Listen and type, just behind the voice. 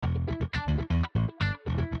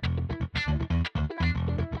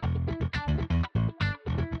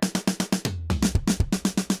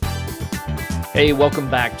Hey, welcome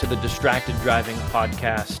back to the Distracted Driving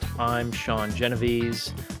Podcast. I'm Sean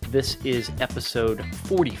Genovese. This is episode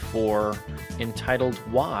 44, entitled,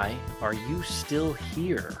 Why Are You Still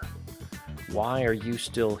Here? Why are you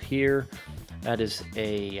still here? That is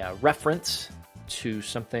a reference to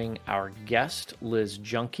something our guest, Liz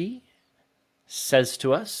Juhnke, says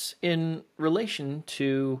to us in relation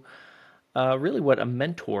to really what a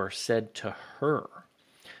mentor said to her.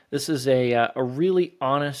 This is a really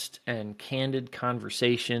honest and candid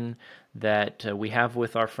conversation that we have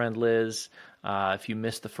with our friend Liz. If you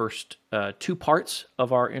missed the first two parts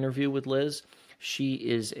of our interview with Liz, she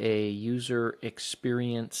is a user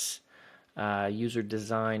experience, user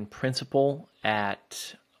design principal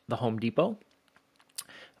at the Home Depot.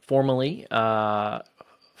 Formerly, I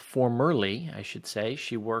should say,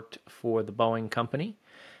 she worked for the Boeing company.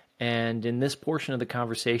 And in this portion of the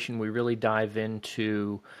conversation, we really dive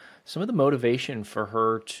into some of the motivation for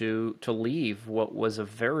her to leave what was a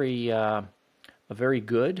very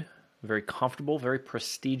good, very comfortable, very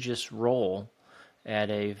prestigious role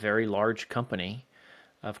at a very large company.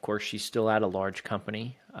 Of course, she's still at a large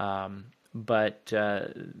company, but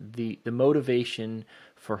the motivation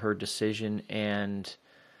for her decision and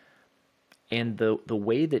the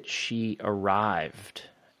way that she arrived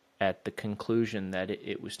at the conclusion that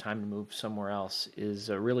it was time to move somewhere else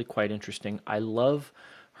is really quite interesting. I love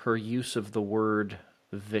her use of the word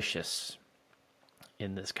vicious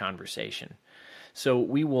in this conversation. So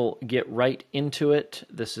we will get right into it.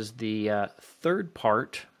 This is the third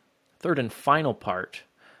and final part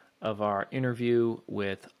of our interview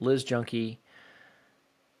with Liz Juhnke,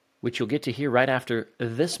 which you'll get to hear right after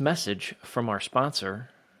this message from our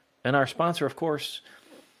sponsor. And our sponsor, of course,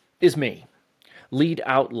 is me. Lead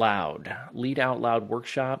Out Loud. Lead Out Loud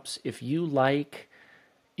workshops. If you like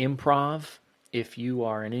improv, if you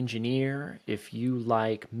are an engineer, if you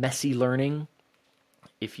like messy learning,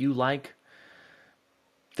 if you like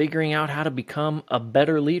figuring out how to become a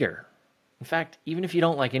better leader, in fact, even if you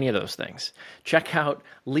don't like any of those things, check out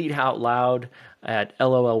Lead Out Loud at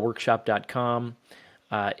lolworkshop.com.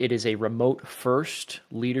 It is a remote-first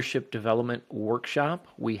leadership development workshop.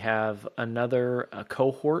 We have another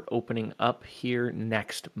cohort opening up here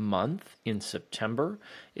next month in September.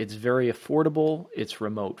 It's very affordable. It's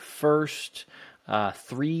remote-first,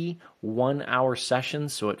 3 one-hour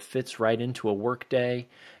sessions, so it fits right into a workday.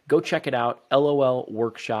 Go check it out,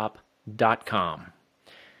 lolworkshop.com.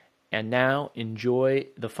 And now, enjoy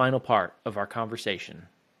the final part of our conversation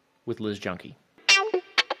with Liz Juhnke.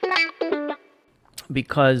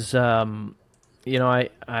 Because I'm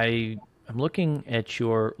looking at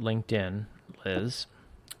your LinkedIn, Liz,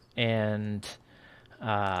 and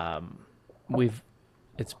I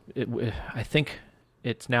think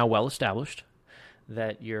it's now well established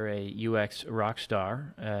that you're a UX rock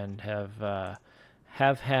star and have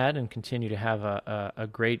had and continue to have a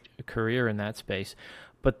great career in that space.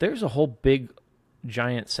 But there's a whole big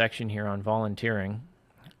giant section here on volunteering.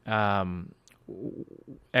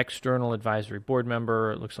 External advisory board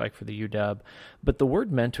member, it looks like, for the UW. But the word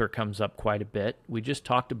mentor comes up quite a bit. We just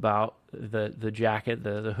talked about the jacket,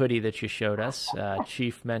 the hoodie that you showed us,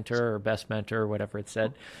 chief mentor or best mentor or whatever it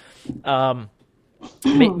said.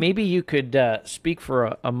 Maybe you could speak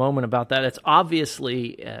for a moment about that. It's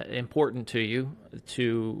obviously important to you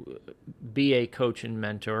to be a coach and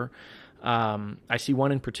mentor. I see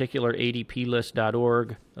one in particular,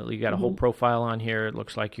 adplist.org. You got a whole profile on here. It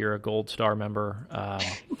looks like you're a Gold Star member. I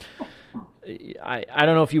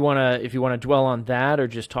don't know if you want to dwell on that or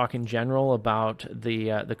just talk in general about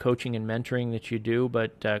the coaching and mentoring that you do.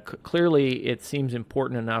 But clearly, it seems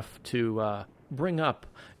important enough to bring up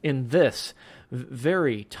in this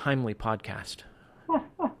very timely podcast.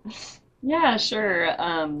 Yeah, sure.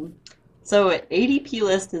 So ADP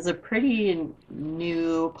List is a pretty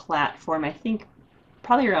new platform. I think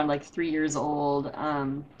probably around like 3 years old.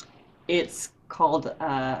 It's called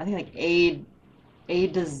I think like a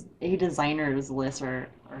designers list or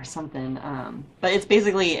something. But it's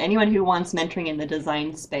basically anyone who wants mentoring in the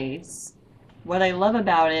design space. What I love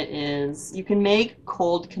about it is you can make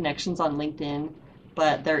cold connections on LinkedIn,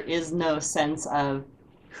 but there is no sense of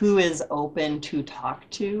who is open to talk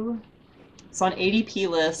to. So on ADP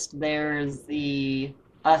List, there's the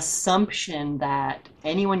assumption that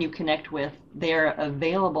anyone you connect with, they're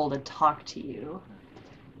available to talk to you.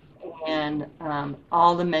 And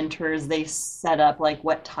all the mentors, they set up like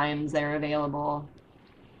what times they're available.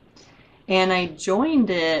 And I joined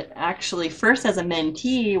it actually first as a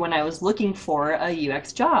mentee when I was looking for a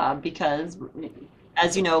UX job because,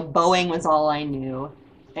 as you know, Boeing was all I knew.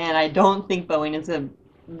 And I don't think Boeing is a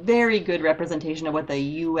very good representation of what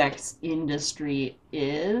the UX industry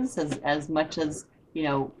is, as much as, you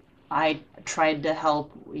know, I tried to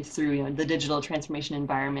help through, the digital transformation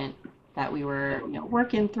environment that we were,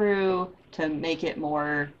 working through to make it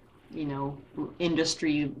more, you know,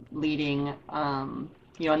 industry leading,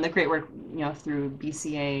 and the great work, through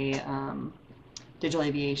BCA, Digital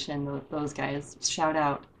Aviation, those guys. Shout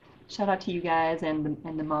out to you guys and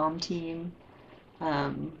the mom team.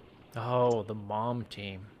 Um, Oh, the mom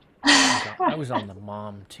team. I was on the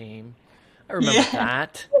mom team. I remember yeah,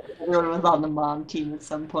 that. everyone was on the mom team at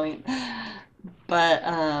some point. But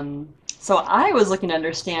so I was looking to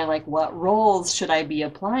understand like what roles should I be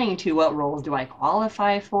applying to? What roles do I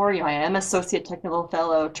qualify for? I am associate technical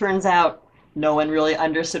fellow. Turns out no one really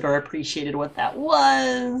understood or appreciated what that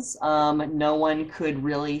was. No one could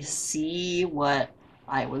really see what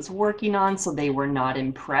I was working on, so they were not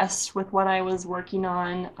impressed with what I was working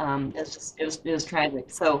on. It was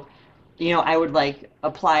tragic. So, I would like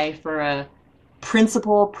apply for a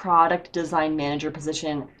principal product design manager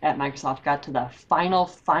position at Microsoft, got to the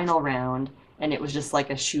final round, and it was just like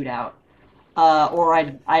a shootout. Or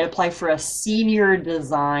I'd apply for a senior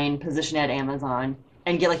design position at Amazon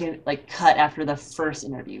and get like cut after the first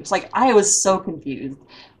interview. It's like I was so confused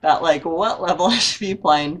about like what level I should be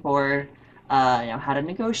applying for, how to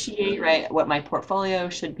negotiate, right? What my portfolio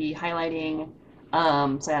should be highlighting.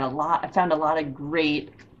 So I found a lot of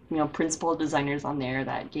great, principal designers on there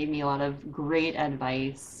that gave me a lot of great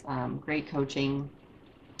advice, great coaching.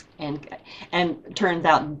 And and turns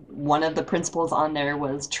out one of the principals on there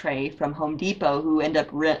was Trey from Home Depot, who ended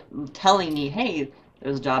up telling me, "Hey,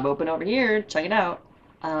 there's a job open over here. Check it out."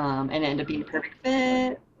 And it ended up being a perfect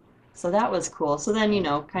fit. So that was cool. So then,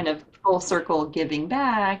 kind of full circle giving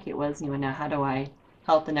back. It was, now how do I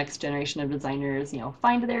help the next generation of designers,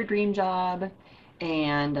 find their dream job?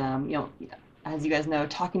 And, as you guys know,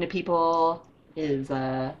 talking to people is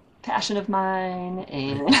a passion of mine.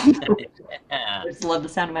 And I Yeah. just love the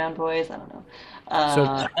sound of my own voice. I don't know. So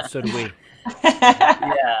Uh, so do we.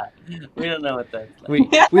 Yeah. We don't know what that's like.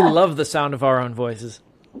 We love the sound of our own voices.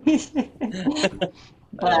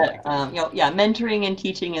 I don't but like it. yeah, mentoring and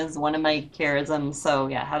teaching is one of my charisms. So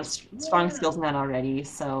yeah, have strong Yeah. skills in that already.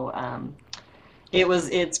 So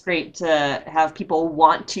it's great to have people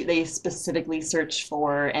want to, they specifically search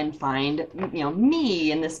for and find,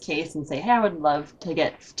 me in this case and say, hey, I would love to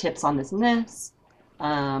get tips on this and this.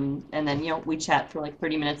 And then, we chat for like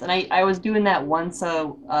 30 minutes. And I was doing that once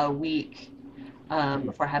a week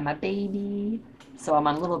before I had my baby. So I'm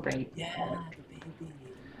on a little break. But, Yeah, the baby.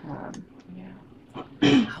 um, yeah.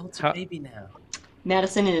 How old's your How, baby now?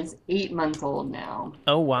 Madison is 8 months old now.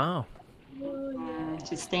 oh wow. Oh,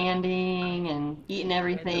 She's yay. standing and eating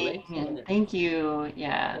everything, and Congratulations. thank you.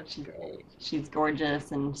 Yeah, That's great. she's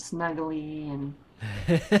gorgeous and snuggly, and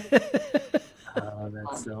Oh,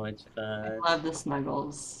 that's um, so much fun. I love the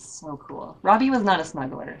snuggles. So cool. Robbie was not a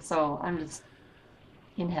snuggler, so I'm just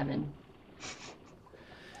in heaven.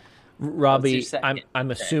 What's your Robbie, I'm second? I'm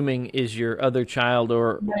Okay. assuming is your other child,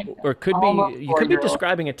 Like or could be, almost you could be 4-year-old.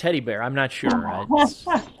 describing a teddy bear. I'm not sure. It's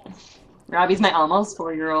Robbie's my almost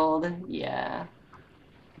 4-year-old. Yeah,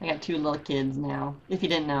 I got two little kids now. If you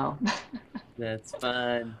didn't know. That's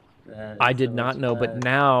fun. That I is did so much not know, but fun.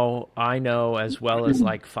 now I know, as well as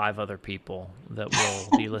like five other people that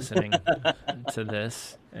will be listening to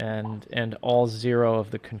this, and all zero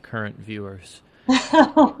of the concurrent viewers.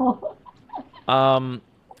 Um,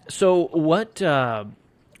 so what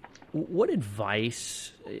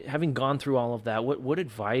advice, having gone through all of that, what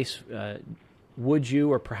advice would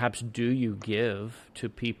you or perhaps do you give to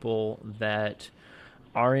people that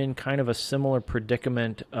are in kind of a similar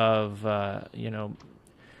predicament of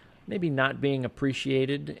maybe not being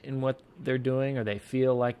appreciated in what they're doing, or they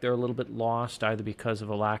feel like they're a little bit lost either because of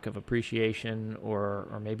a lack of appreciation,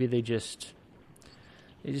 or maybe they just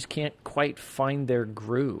can't quite find their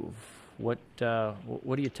groove. What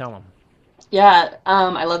do you tell them? Yeah,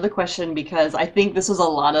 I love the question because I think this was a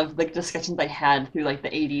lot of the discussions I had through like the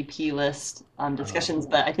ADP list discussions.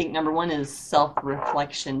 But I think number one is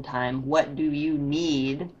self-reflection time. What do you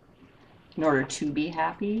need in order to be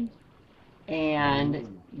happy?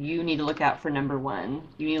 And you need to look out for number one.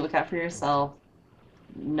 You need to look out for yourself.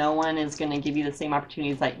 No one is going to give you the same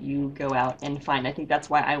opportunities that you go out and find. I think that's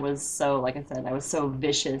why I was so, like I said, I was so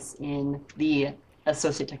vicious in the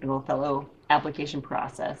associate technical fellow application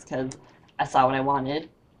process because I saw what I wanted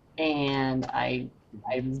and I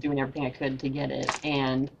was doing everything I could to get it.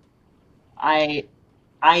 And I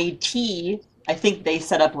IT, I think they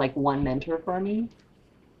set up like one mentor for me,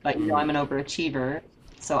 but I'm an overachiever.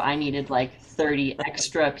 So I needed like 30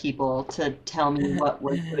 extra people to tell me what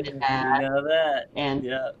was good and You bad, know that. and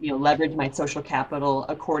Yeah. leverage my social capital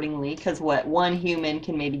accordingly. Because what one human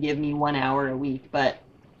can maybe give me 1 hour a week, but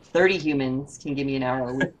 30 humans can give me an hour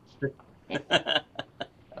a week.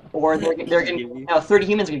 Or they're Can going give you. no 30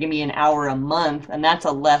 humans are going to give me an hour a month, and that's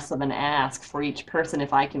a less of an ask for each person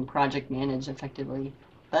if I can project manage effectively.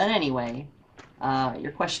 But anyway,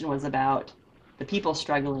 your question was about the people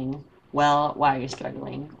struggling. Well, why are you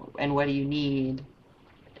struggling, and what do you need,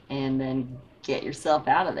 and then get yourself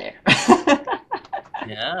out of there.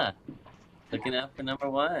 Yeah. Looking out for number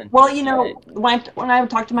one. Well, That's right. when I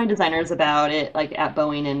talked to my designers about it, like at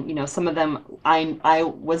Boeing, and some of them, I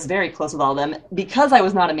was very close with all of them because I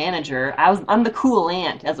was not a manager. I'm the cool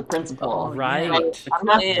aunt as a principal. Oh yeah. Right? Right. The I'm cool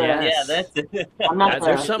not ant. the Yeah, Yes. that's it. I'm not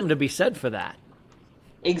There's the something to be said for that.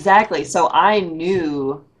 exactly. So I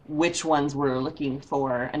knew which ones were looking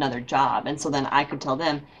for another job, and so then I could tell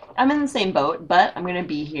them, I'm in the same boat, but I'm going to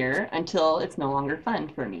be here until it's no longer fun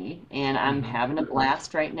for me, and I'm Hmm. having a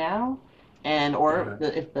blast right now. And or Uh-huh.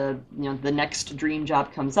 if the next dream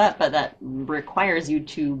job comes up, but that requires you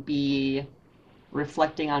to be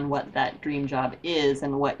reflecting on what that dream job is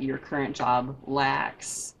and what your current job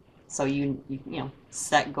lacks. So you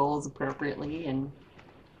set goals appropriately and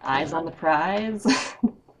eyes Yeah. on the prize.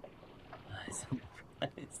 Eyes on the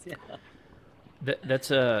prize. Yeah.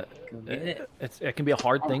 That's a Go get it. it can be a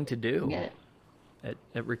hard I thing to do. get it.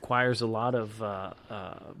 It requires a lot of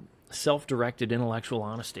self-directed intellectual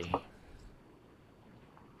honesty.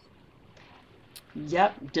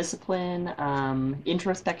 Yep, discipline,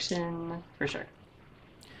 introspection, for sure.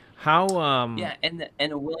 How Yeah, and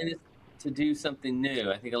a willingness to do something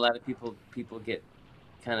new. I think a lot of people get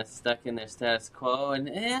kind of stuck in their status quo, and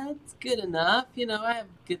it's good enough. I have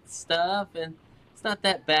good stuff, and it's not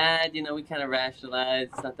that bad. We kind of rationalize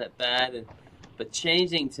it's not that bad, but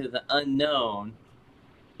changing to the unknown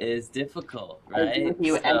is difficult, I agree right? with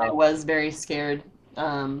you, and I So was very scared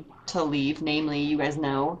to leave. Namely, you guys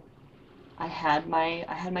know, I had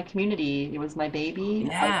my community. It was my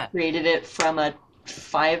baby. I yeah, created it from a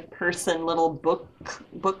 5-person little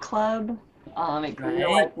book club. It grew to right.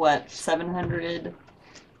 like what 700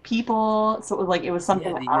 people. So it was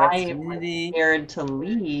something Yeah, the UX I was community, scared to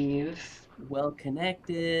leave. well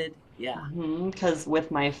connected. Yeah, Because when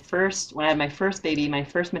I had my first baby, my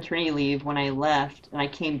first maternity leave, when I left and I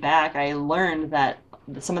came back, I learned that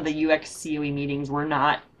some of the UX COE meetings were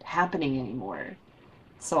not happening anymore.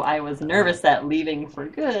 So I was uh, nervous that leaving for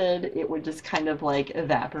good, it would just kind of like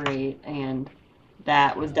evaporate. And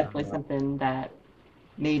that was definitely uh, something that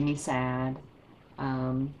made me sad.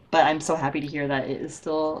 But I'm so happy to hear that it is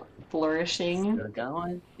still flourishing. still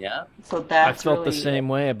going. Yeah. So I that's felt the really, same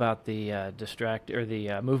way about the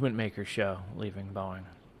Movement Maker show leaving Boeing.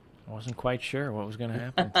 I wasn't quite sure what was going to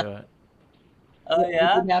happen to it. Oh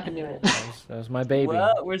what yeah. did happen to it. That was my baby.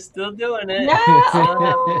 Well, we're still doing it. Yeah, Still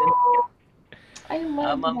happening. oh, I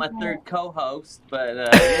loved I'm on my that. third co-host, but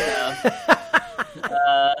uh,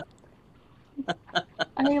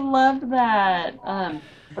 I loved that.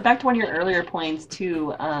 But back to one of your earlier points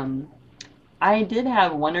too. I did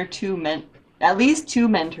have one or two at least two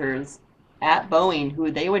mentors at Boeing who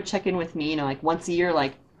they would check in with me, like once a year,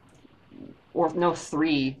 like, or no,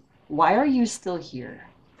 three. Why are you still here?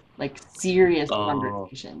 Like serious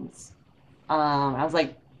oh, conversations. I was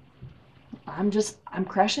like, I'm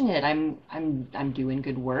crushing it. I'm doing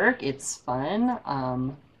good work. It's fun.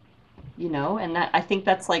 And that I think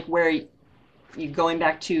that's like where you going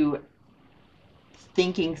back to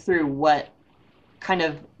thinking through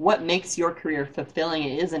what makes your career fulfilling.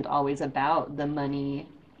 It isn't always about the money.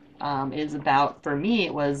 It is about, for me,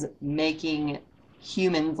 it was making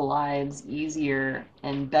humans' lives easier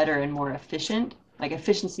and better and more efficient. Like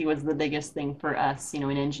efficiency was the biggest thing for us, in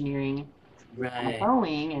engineering at right.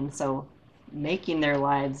 Boeing, and so making their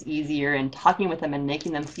lives easier and talking with them and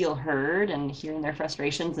making them feel heard and hearing their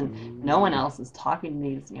frustrations, and no one Mm, else is talking to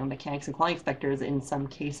these mechanics and quality inspectors in some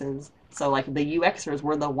cases. So like the UXers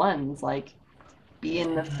were the ones like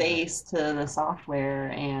being the yeah, face to the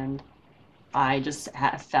software, and I just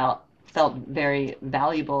felt very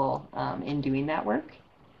valuable in doing that work,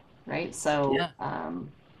 right? So yeah.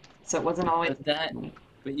 so it wasn't always But that,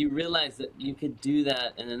 but you realize that you could do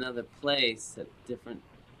that in another place at different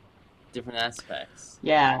aspects.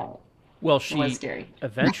 yeah, Well, it was she scary.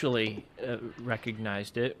 eventually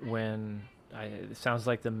recognized it when it sounds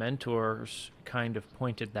like the mentors kind of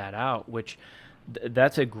pointed that out, which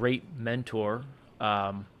that's a great mentor.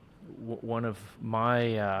 One of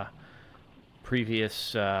my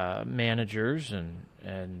previous managers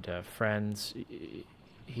and friends,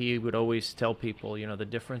 he would always tell people, the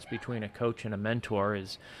difference between a coach and a mentor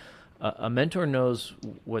is a mentor knows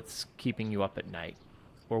what's keeping you up at night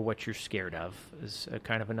or what you're scared of is a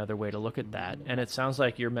kind of another way to look at that. And it sounds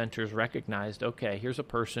like your mentors recognized, okay, here's a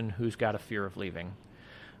person who's got a fear of leaving,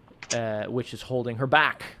 which is holding her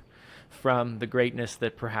back from the greatness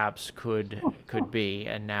that perhaps could be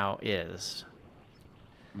and now is.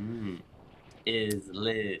 Is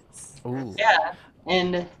lit. Ooh. Yeah.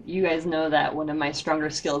 And you guys know that one of my stronger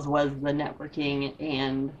skills was the networking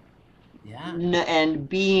and and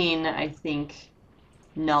being, I think,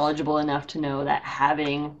 knowledgeable enough to know that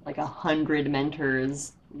having like 100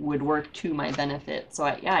 mentors would work to my benefit. So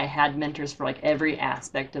I had mentors for like every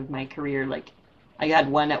aspect of my career. Like I had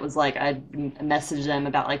one that was like I'd message them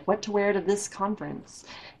about like what to wear to this conference,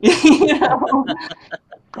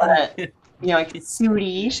 But like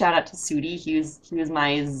Sudi, shout out to Sudi. He was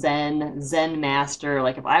my Zen master.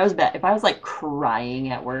 Like if I was like crying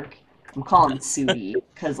at work, I'm calling Sudi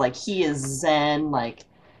because like he is Zen. Like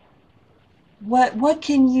what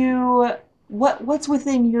can you what's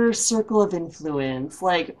within your circle of influence?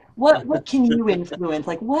 Like what can you influence?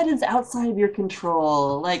 Like what is outside of your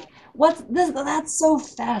control? Like what's this that's so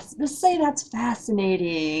fast. Just say that's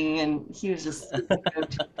fascinating. And he was just the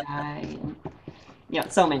go-to guy. And,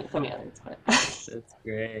 so many others. But That's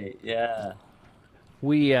great. Yeah.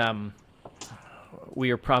 We are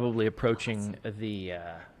probably approaching the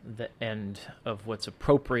end of what's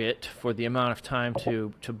appropriate for the amount of time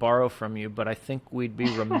to borrow from you, but I think we'd be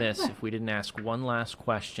remiss if we didn't ask one last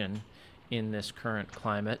question in this current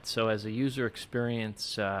climate. So as a user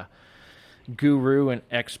experience guru and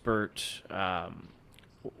expert,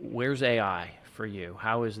 where's AI for you?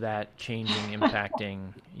 How is that changing,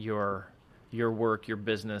 impacting your work, your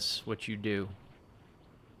business, what you do?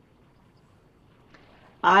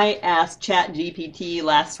 I asked ChatGPT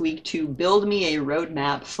last week to build me a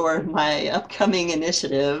roadmap for my upcoming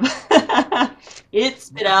initiative. It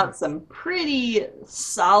spit out some pretty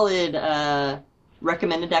solid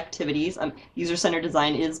recommended activities. User-centered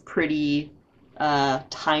design is pretty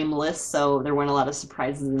timeless, so there weren't a lot of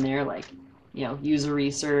surprises in there, like user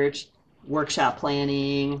research, workshop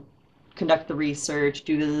planning, conduct the research,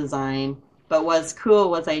 do the design. But what's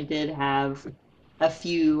cool was I did have a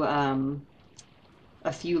few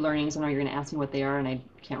learnings. I know you're going to ask me what they are, and I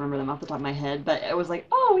can't remember them off the top of my head. But it was like,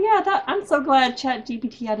 oh yeah, I'm so glad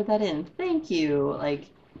ChatGPT added that in. Thank you. Like,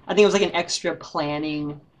 I think it was like an extra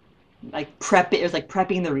planning, like prep. It was like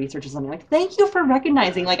prepping the research or something. Like, thank you for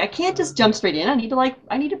recognizing. Like, I can't just jump straight in. I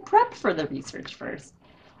need to prep for the research first.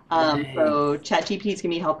 So ChatGPT is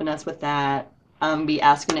going to be helping us with that. Be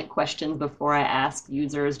asking it questions before I ask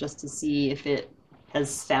users just to see if it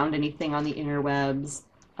has found anything on the interwebs.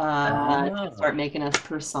 Start making us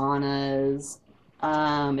personas.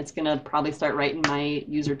 It's gonna probably start writing my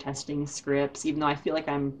user testing scripts, even though I feel like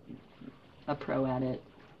I'm a pro at it.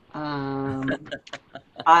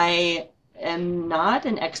 I am not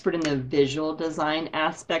an expert in the visual design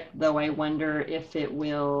aspect, though I wonder if it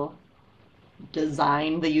will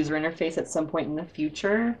design the user interface at some point in the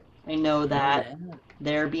future. I know that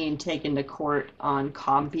they're being taken to court on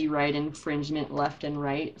copyright infringement left and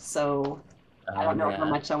right, so I don't know how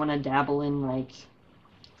much I want to dabble in like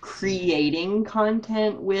creating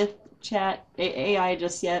content with chat AI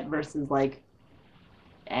just yet versus like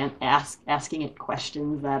and asking it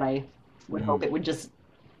questions that I would hope it would just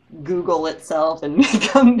Google itself and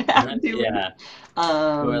come back to it.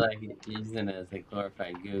 Or like using it as a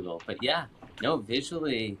glorified Google. But yeah, no,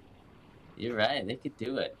 visually, you're right. They could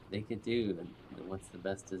do it. They could do what's the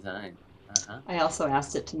best design. I also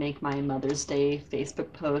asked it to make my Mother's Day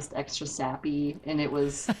Facebook post extra sappy, and it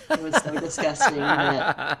was so disgusting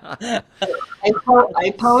that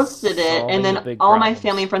I posted it, and then all my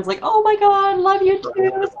family and friends like, "Oh my God, love you too,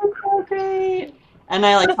 this is so great." And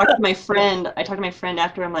I like talked to my friend. I talked to my friend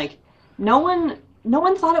after. I'm like, no one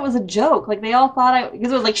thought it was a joke. Like they all thought because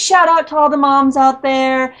it was like, shout out to all the moms out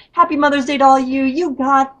there, happy Mother's Day to all you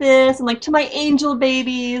got this, and like to my angel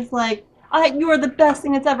babies, like. You are the best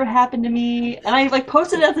thing that's ever happened to me. And I like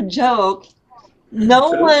posted it as a joke. No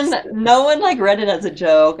one like read it as a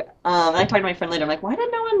joke. And I talked to my friend later. I'm like, why did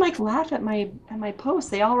no one like laugh at my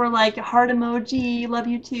post? They all were like heart emoji, love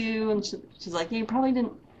you too. And she's like, yeah, you probably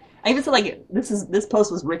didn't. I even said like this post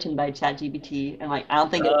was written by ChatGPT, and like I don't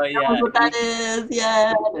think it knows what that is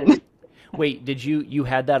yet. And wait, did you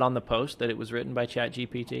had that on the post that it was written by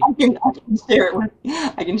ChatGPT? I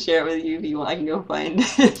can share it with you if you want. I can go find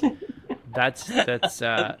it. That's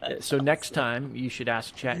so next time you should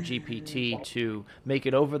ask ChatGPT to make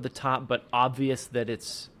it over the top but obvious that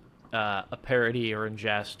it's a parody or in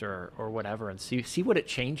jest or whatever, and see what it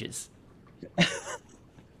changes.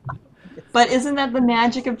 But isn't that the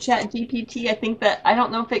magic of ChatGPT? I think that I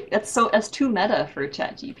don't know if that's too meta for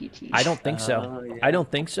ChatGPT. I don't think so. Oh I yeah. don't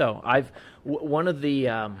think so. One of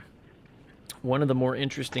the more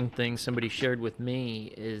interesting things somebody shared with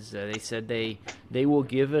me is they said they will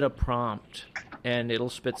give it a prompt and it'll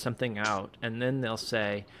spit something out, and then they'll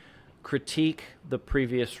say critique the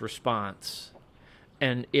previous response,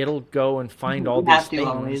 and it'll go and find all You these have to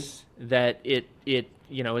always. things that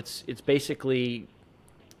it's basically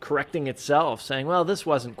correcting itself, saying, well, this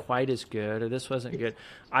wasn't quite as good or this wasn't good.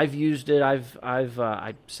 I've used it.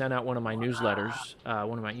 I sent out one of my newsletters,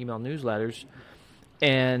 one of my email newsletters,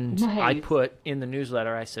 and I Nice. put in the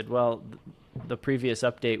newsletter, I said, well, the previous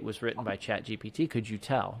update was written by ChatGPT. Could you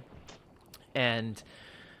tell? And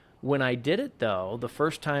when I did it, though, the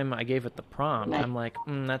first time I gave it the prompt, Nice. I'm like,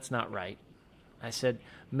 that's not right. I said,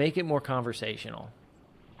 make it more conversational,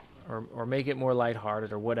 or make it more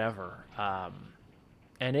lighthearted, or whatever.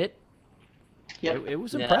 And Yep. it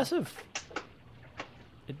was Yeah. impressive.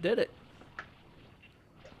 It did it.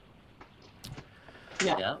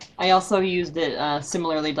 Yeah. Yeah. I also used it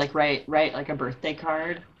similarly, like write like a birthday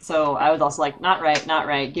card. So I was also like, not right, not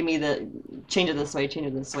right. Give me the change it this way, change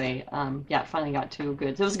it this way. Yeah, finally got to a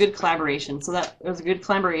good. So it was a good collaboration. So that it was a good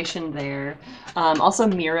collaboration there. Also,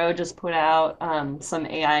 Miro just put out some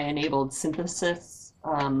AI enabled synthesis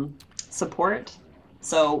support.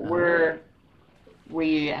 So Oh.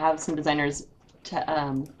 we have some designers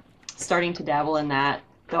starting to dabble in that.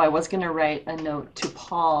 Though I was going to write a note to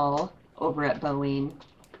Paul over at Boeing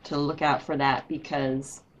to look out for that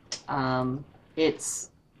because it's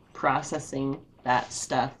processing that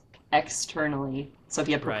stuff externally. So if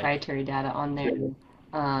you have Right. proprietary data on there,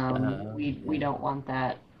 we Yeah. don't want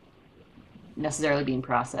that necessarily being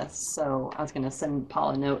processed. So I was going to send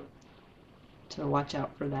Paul a note to watch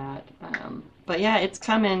out for that. But yeah, it's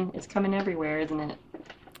coming. It's coming everywhere, isn't it?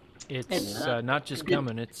 It's It's Yeah. not just it,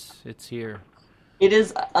 coming; it's here. it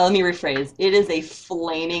is. Let me rephrase. It is a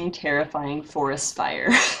flaming, terrifying forest fire.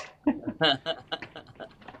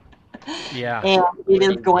 Yeah. And it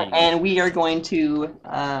is going, Raging. and we are going to,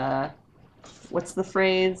 what's the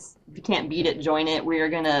phrase? If you can't beat it, join it. We're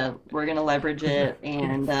gonna leverage it,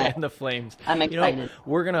 and Fan the flames. I'm You know, excited.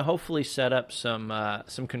 we're gonna hopefully set up some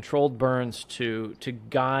controlled burns to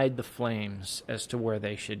guide the flames as to where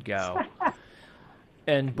they should go.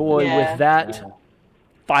 And boy, with Yeah, that Yeah.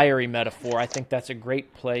 fiery metaphor, I think that's a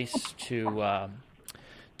great place to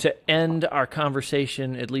end our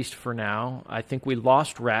conversation, at least for now. I think we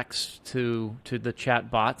lost Rex to the chat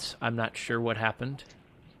bots. I'm not sure what happened.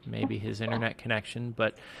 Maybe his internet connection.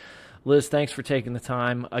 But Liz, thanks for taking the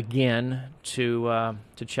time again to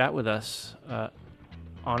chat with us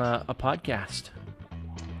on a podcast.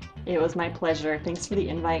 it was my pleasure. Thanks for the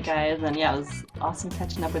invite, guys. And yeah, it was awesome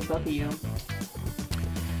catching up with both of you.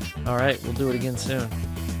 All right, we'll do it again soon.